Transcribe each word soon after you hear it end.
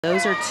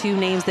Those are two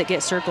names that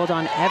get circled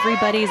on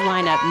everybody's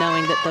lineup,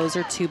 knowing that those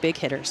are two big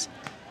hitters.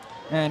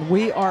 And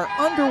we are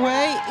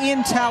underway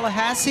in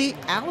Tallahassee.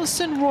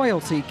 Allison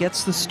Royalty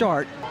gets the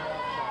start.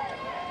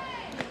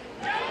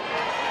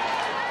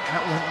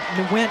 That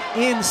one went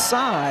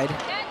inside.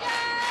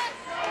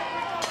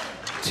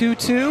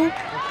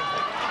 2-2.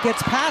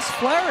 Gets past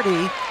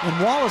Flaherty,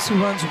 and Wallace, who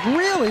runs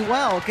really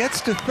well, gets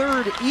to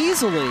third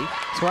easily.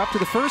 So after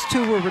the first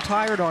two were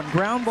retired on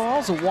ground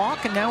balls, a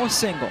walk, and now a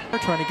single. They're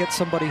trying to get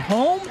somebody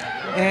home,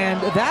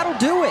 and that'll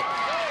do it.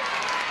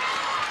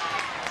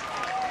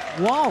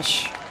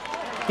 Walsh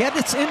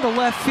gets into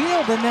left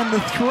field, and then the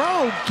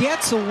throw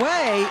gets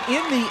away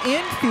in the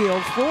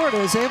infield. Florida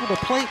is able to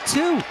plate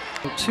two.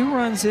 2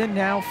 runs in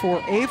now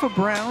for Ava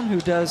Brown, who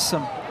does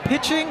some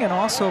pitching and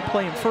also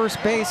playing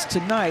first base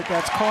tonight.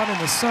 That's caught in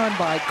the sun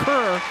by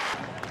Kerr.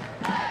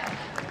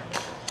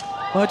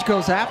 Mudge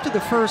goes after the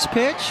first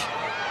pitch.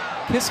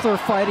 Kistler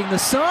fighting the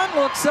sun,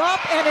 looks up,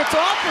 and it's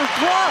off her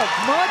glove.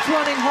 Mudge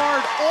running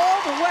hard all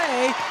the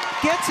way,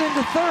 gets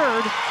into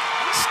third,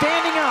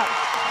 standing up.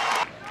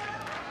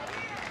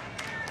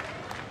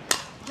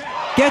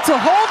 Gets a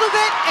hold of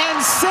it and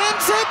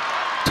sends it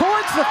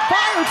towards the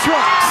fire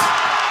trucks.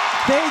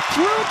 They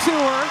threw to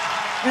her,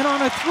 and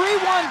on a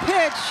 3-1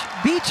 pitch,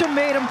 Beecham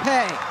made him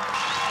pay.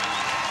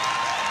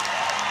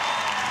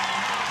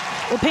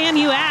 Well, Pam,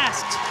 you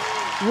asked,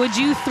 would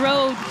you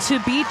throw to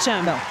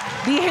Beecham? No.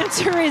 The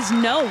answer is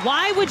no.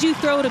 Why would you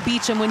throw to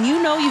Beecham when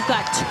you know you've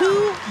got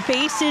 2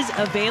 bases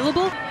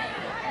available?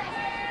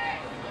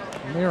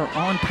 They're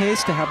on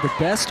pace to have the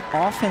best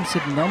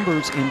offensive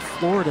numbers in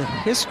Florida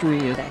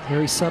history. A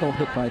very subtle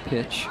hit by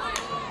pitch.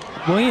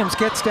 Williams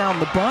gets down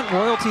the bunt.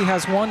 Royalty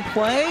has one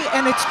play,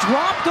 and it's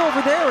dropped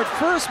over there at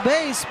first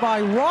base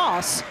by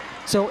Ross,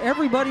 so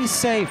everybody's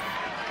safe.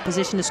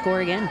 Position to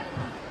score again.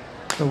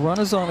 The run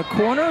is on the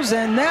corners,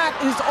 and that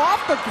is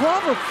off the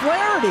glove of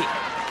Flaherty.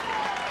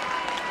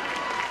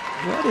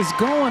 What is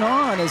going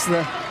on as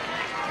the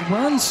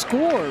run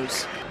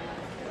scores?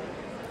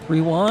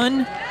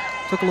 3-1,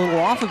 took a little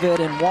off of it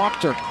and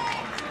walked her.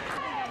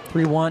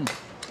 3-1.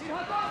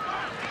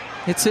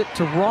 Hits it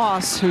to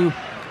Ross, who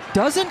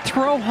doesn't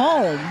throw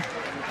home.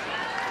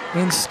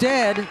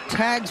 Instead,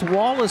 tags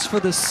Wallace for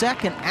the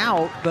second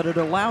out, but it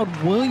allowed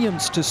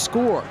Williams to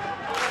score.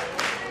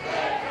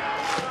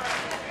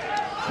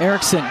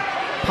 Erickson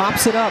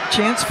pops it up.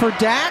 Chance for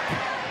Dak.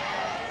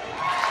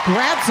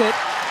 Grabs it.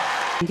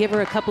 Give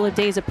her a couple of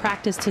days of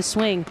practice to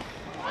swing.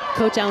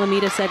 Coach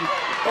Alameda said,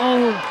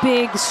 oh,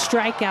 big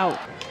strikeout.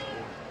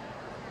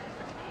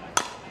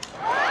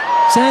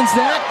 Sends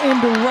that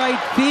into right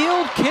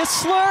field.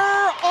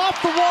 Kistler off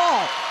the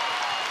wall.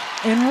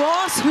 And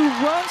Ross, who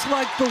runs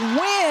like the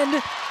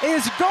wind,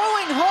 is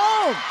going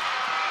home.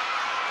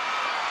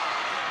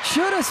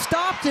 Should have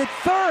stopped at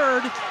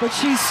third, but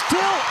she's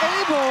still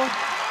able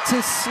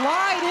to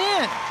slide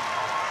in.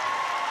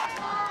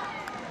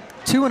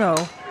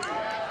 2-0.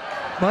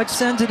 Mudge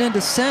sends it into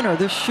center.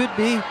 This should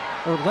be,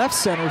 or left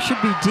center,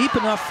 should be deep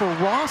enough for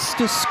Ross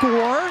to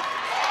score.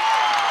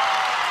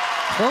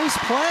 Close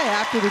play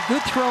after the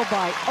good throw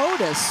by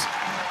Otis,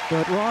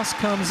 but Ross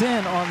comes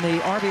in on the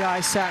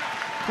RBI sac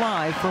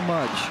fly for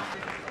Mudge.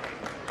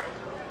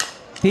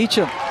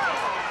 Beecham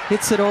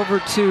hits it over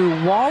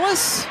to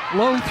Wallace.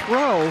 Low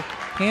throw,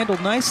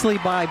 handled nicely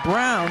by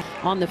Brown.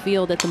 On the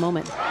field at the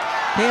moment.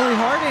 Haley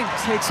Harding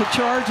takes a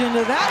charge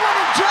into that one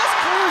and just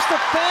clears the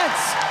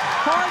fence.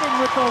 Harding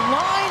with the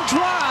line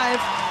drive,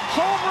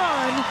 home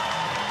run,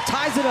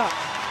 ties it up.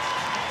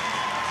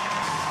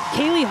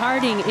 Kaylee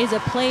Harding is a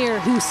player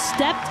who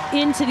stepped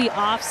into the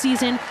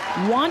offseason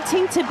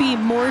wanting to be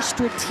more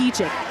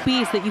strategic.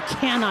 Bees that you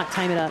cannot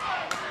time it up.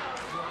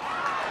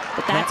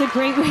 But that's a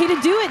great way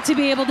to do it, to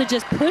be able to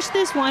just push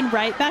this one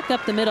right back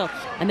up the middle.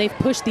 And they've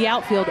pushed the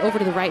outfield over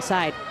to the right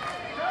side.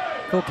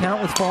 Full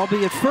count with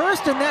Falby at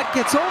first, and that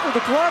gets over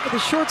the glove of the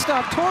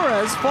shortstop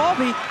Torres.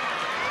 Falby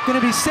going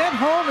to be sent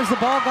home as the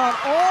ball got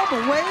all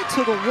the way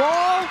to the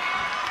wall.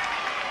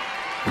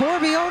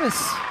 Corby Otis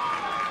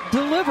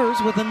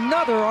delivers with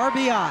another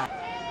RBI.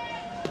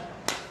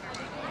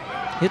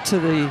 Hit to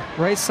the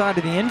right side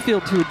of the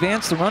infield to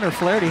advance the runner.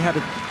 Flaherty had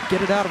to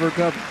get it out of her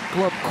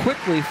glove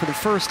quickly for the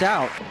first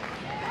out.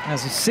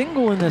 Has a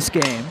single in this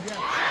game.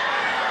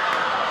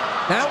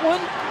 That one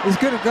is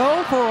going to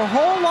go for a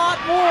whole lot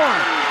more.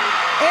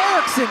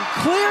 Erickson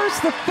clears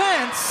the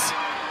fence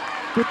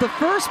with the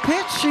first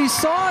pitch she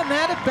saw in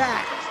that at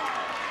bat.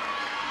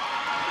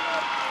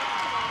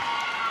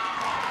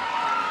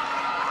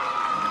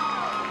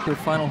 Their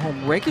final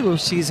home regular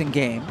season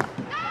game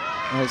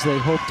as they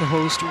hope to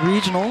host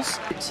regionals.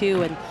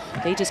 And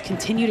they just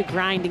continue to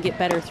grind and get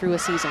better through a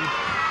season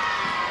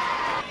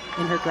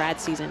in her grad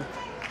season.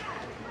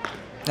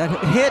 That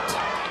hit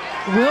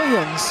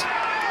Williams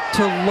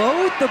to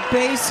load the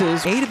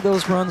bases. 8 of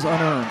those runs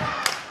unearned.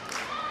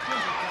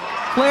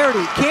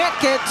 Flaherty can't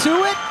get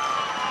to it.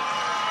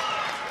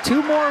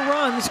 2 more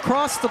runs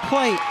cross the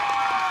plate.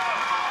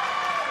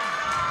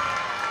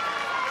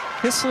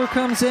 Kistler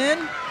comes in.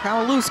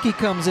 Kowalewski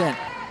comes in.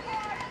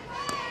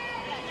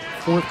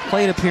 4th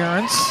plate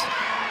appearance.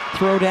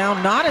 Throw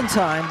down, not in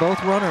time.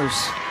 Both runners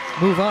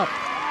move up.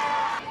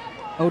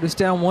 Otis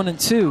down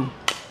 1-2.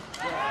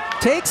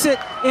 Takes it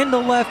into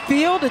left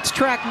field. It's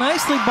tracked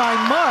nicely by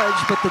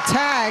Mudge, but the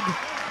tag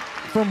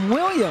from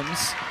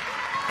Williams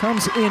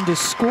comes in to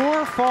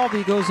score.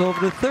 Falvey goes over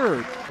to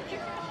third.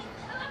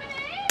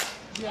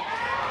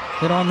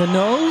 Hit on the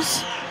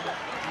nose.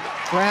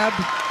 Grab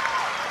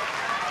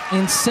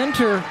in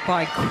center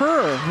by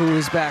Kerr, who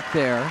is back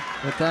there.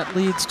 But that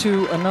leads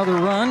to another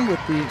run with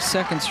the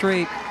second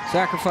straight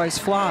sacrifice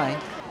fly.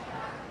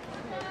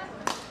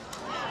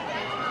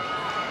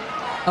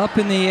 Up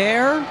in the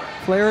air,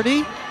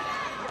 Flaherty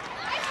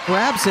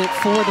grabs it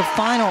for the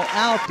final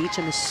out.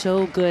 Beecham is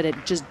so good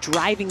at just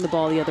driving the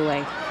ball the other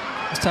way.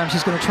 This time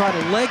she's going to try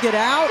to leg it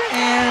out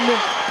and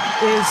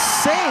is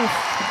safe.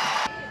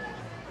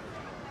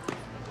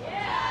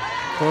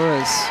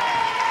 Torres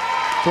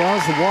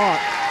draws the walk.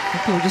 I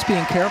think they were just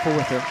being careful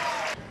with her.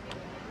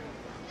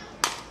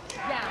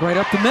 Right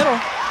up the middle.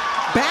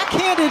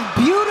 Backhanded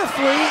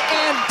beautifully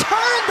and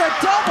turned the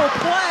double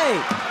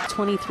play.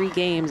 23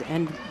 games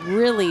and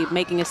really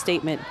making a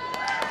statement.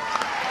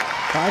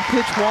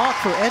 5-pitch walk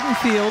for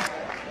Edenfield.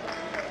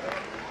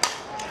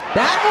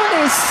 That one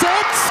is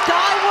sent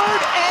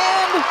skyward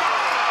and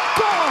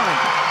gone.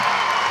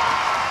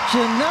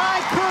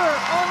 Janai Kerr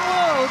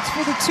unloads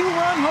for the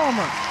 2-run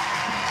homer.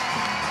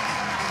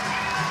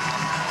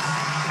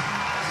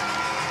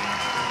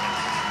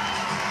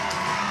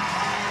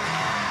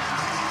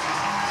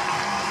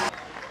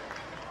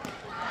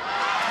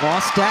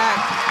 Lost Dak.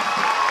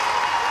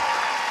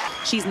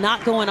 She's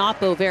not going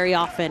oppo very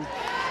often.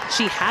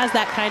 She has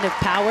that kind of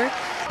power,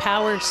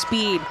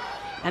 speed,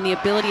 and the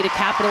ability to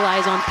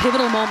capitalize on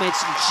pivotal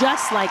moments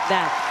just like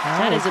that.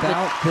 How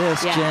about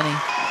this, yeah. Jenny?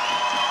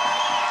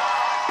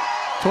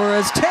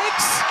 Torres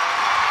takes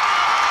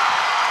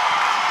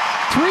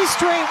 3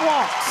 straight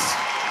walks.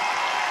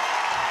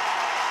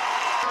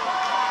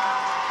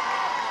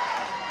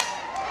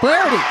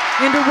 Flaherty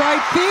into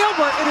right field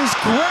where it is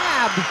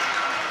grabbed.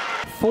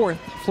 Fourth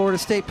Florida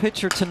State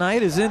pitcher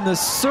tonight is in the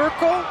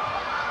circle.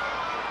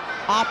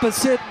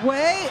 Opposite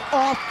way,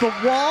 off the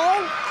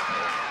wall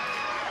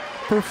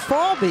for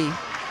Falvey,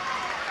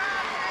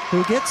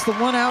 who gets the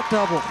 1-out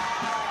double.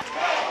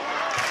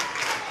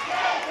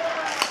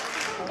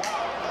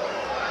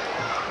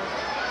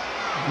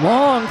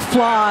 Long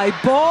fly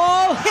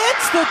ball,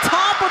 hits the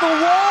top of the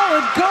wall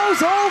and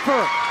goes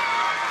over.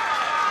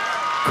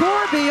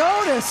 Corby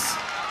Otis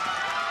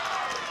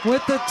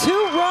with the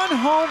 2-run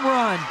home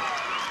run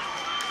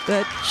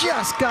that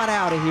just got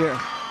out of here.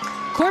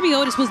 Corby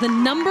Otis was the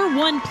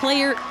 #1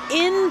 player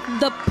in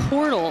the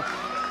portal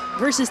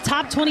versus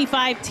top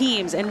 25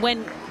 teams. And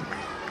when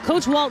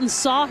Coach Walton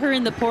saw her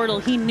in the portal,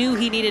 he knew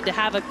he needed to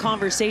have a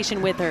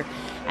conversation with her.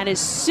 And as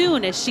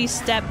soon as she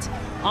stepped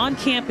on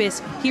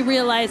campus, he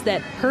realized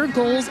that her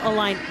goals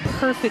aligned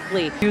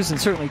perfectly. And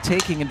certainly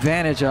taking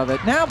advantage of it.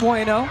 Now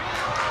Bueno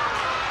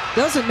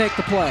doesn't make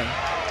the play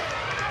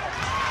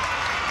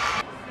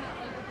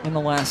in the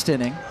last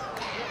inning.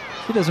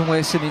 He doesn't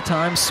waste any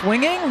time.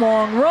 Swinging,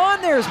 long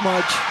run, there's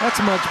Mudge. That's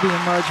Mudge being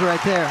Mudge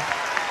right there.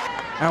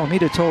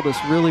 Alameda told us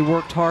really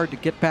worked hard to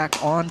get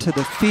back onto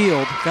the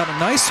field. Got a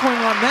nice swing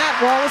on that.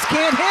 Wallace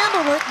can't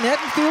handle it, and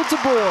Edenfield's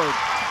aboard.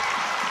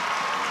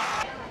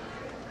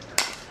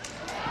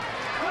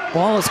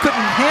 Wallace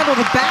couldn't handle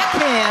the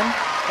backhand.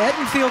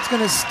 Edenfield's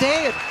going to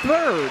stay at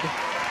third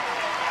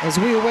as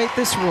we await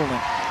this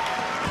ruling.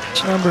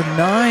 Number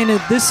 9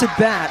 at this at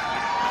bat.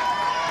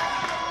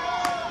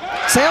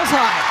 Sails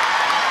high.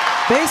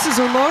 Bases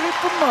are loaded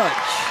for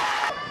Mudge.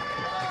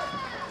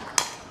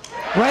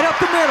 Right up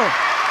the middle.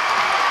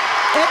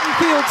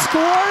 Edenfield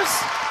scores.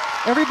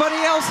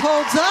 Everybody else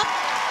holds up.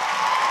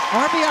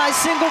 RBI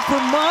single for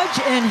Mudge,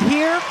 and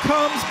here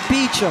comes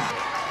Beecham.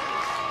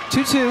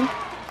 2-2.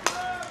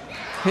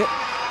 Hit.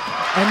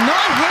 And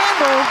not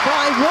handled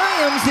by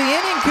Williams. The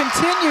inning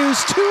continues.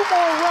 2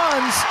 more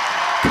runs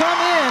come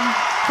in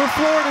for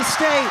Florida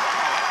State.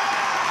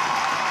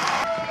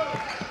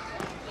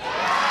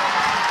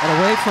 And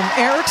away from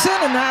Erickson,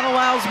 and that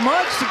allows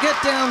Mudge to get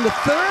down to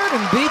third, and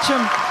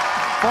Beecham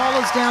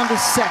follows down to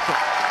second.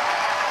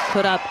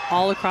 Put up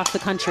all across the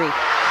country.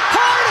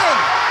 Harding!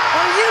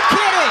 Are you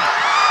kidding?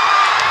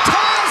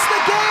 Ties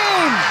the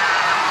game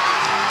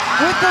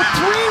with the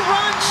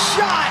 3-run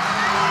shot.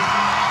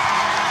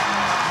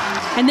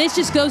 And this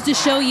just goes to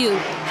show you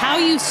how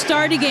you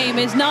start a game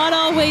is not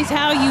always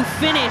how you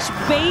finish,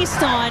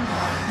 based on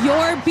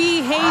your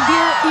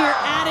behavior, your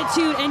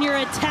attitude, and your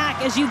attack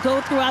as you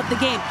go throughout the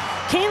game.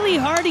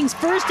 Kaylee Harding's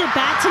first at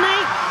bat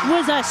tonight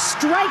was a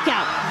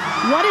strikeout.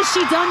 What has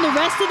she done the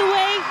rest of the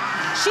way?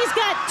 She's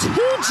got 2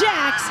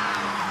 jacks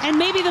and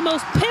maybe the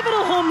most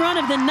pivotal home run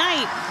of the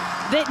night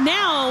that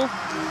now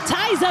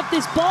ties up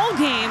this ball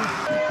game.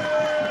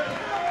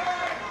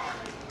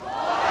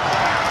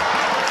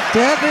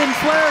 Devin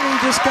Flaherty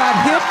just got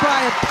hit by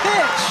a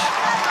pitch,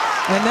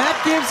 and that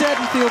gives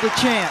Edenfield a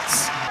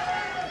chance.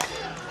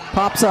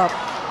 Pops up.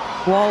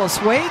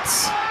 Wallace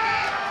waits.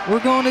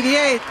 We're going to the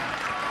 8th.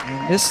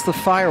 And missed the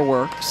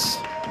fireworks.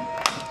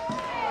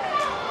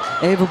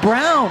 Ava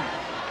Brown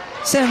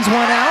sends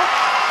one out,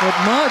 but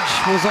Mudge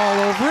was all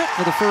over it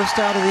for the first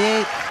out of the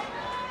 8th.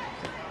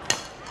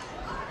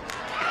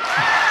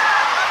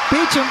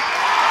 Beecham,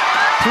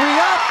 3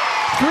 up,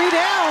 3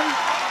 down.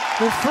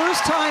 The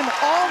first time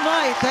all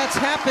night that's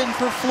happened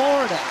for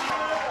Florida.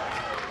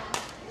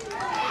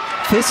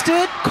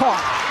 Fisted,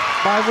 caught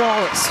by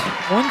Wallace.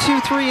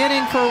 1-2-3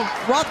 inning for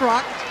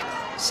Rothrock.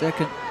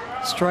 Second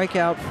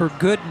strikeout for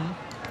Gooden.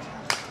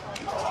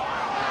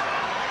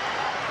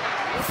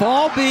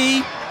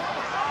 Falby,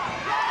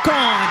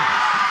 gone.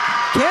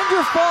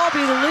 Kendra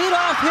Falby, the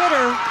leadoff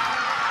hitter,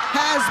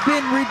 has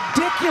been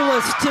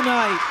ridiculous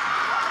tonight.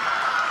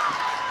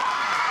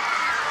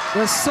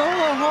 The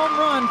solo home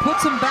run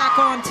puts him back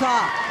on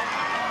top.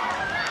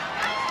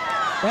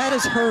 That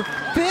is her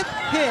 5th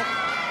hit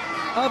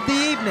of the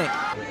evening.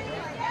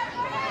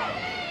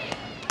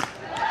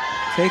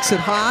 Takes it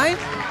high.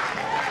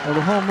 Well,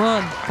 the home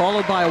run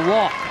followed by a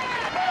walk.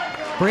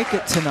 Break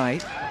it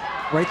tonight.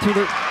 Right through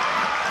the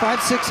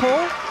 5-6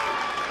 hole.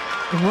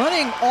 And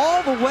running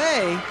all the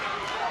way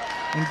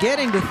and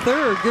getting to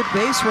third. Good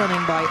base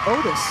running by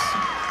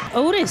Otis.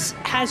 Otis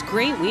has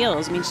great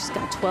wheels. I mean, she's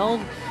got 12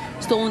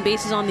 stolen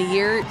bases on the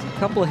year. A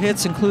couple of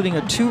hits, including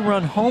a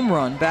 2-run home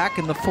run back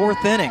in the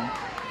 4th inning.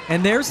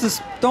 And there's the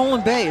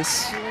stolen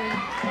base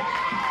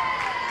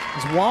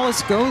as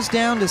Wallace goes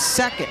down to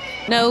second.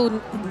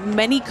 No,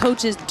 many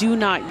coaches do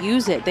not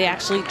use it. They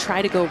actually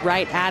try to go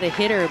right at a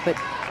hitter, but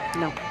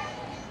no.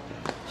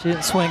 She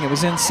didn't swing. It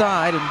was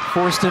inside and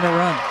forced in a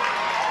run.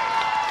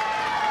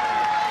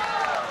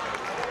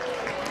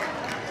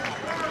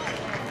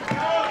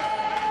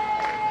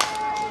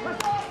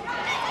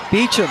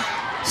 Beecham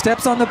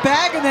steps on the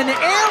bag and then air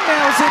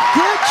mails it.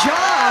 Good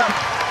job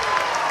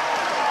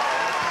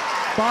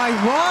by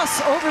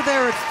Ross over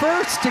there at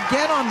first to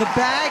get on the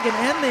bag and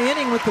end the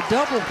inning with the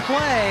double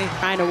play.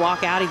 Trying to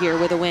walk out of here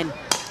with a win.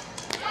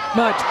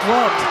 Much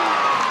gloved.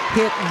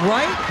 Hit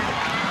right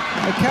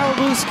by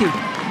Kalabowski.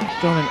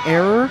 Thrown an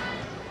error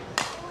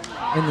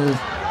in the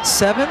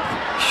 7th.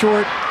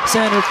 Short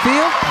center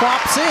field.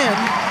 Plops in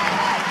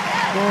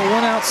for a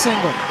 1-out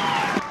single.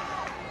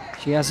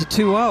 She has a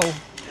 2-0.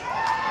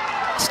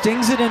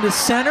 Stings it into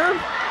center.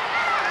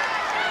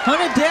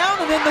 Hunted down,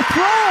 and then the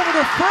throw over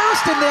to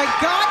first, and they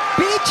got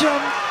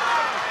Beecham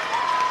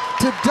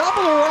to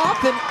double her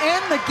off and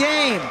end the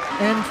game.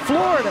 And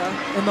Florida,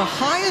 in the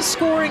highest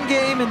scoring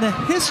game in the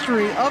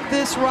history of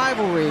this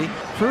rivalry,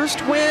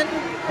 first win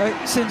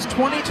since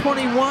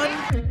 2021.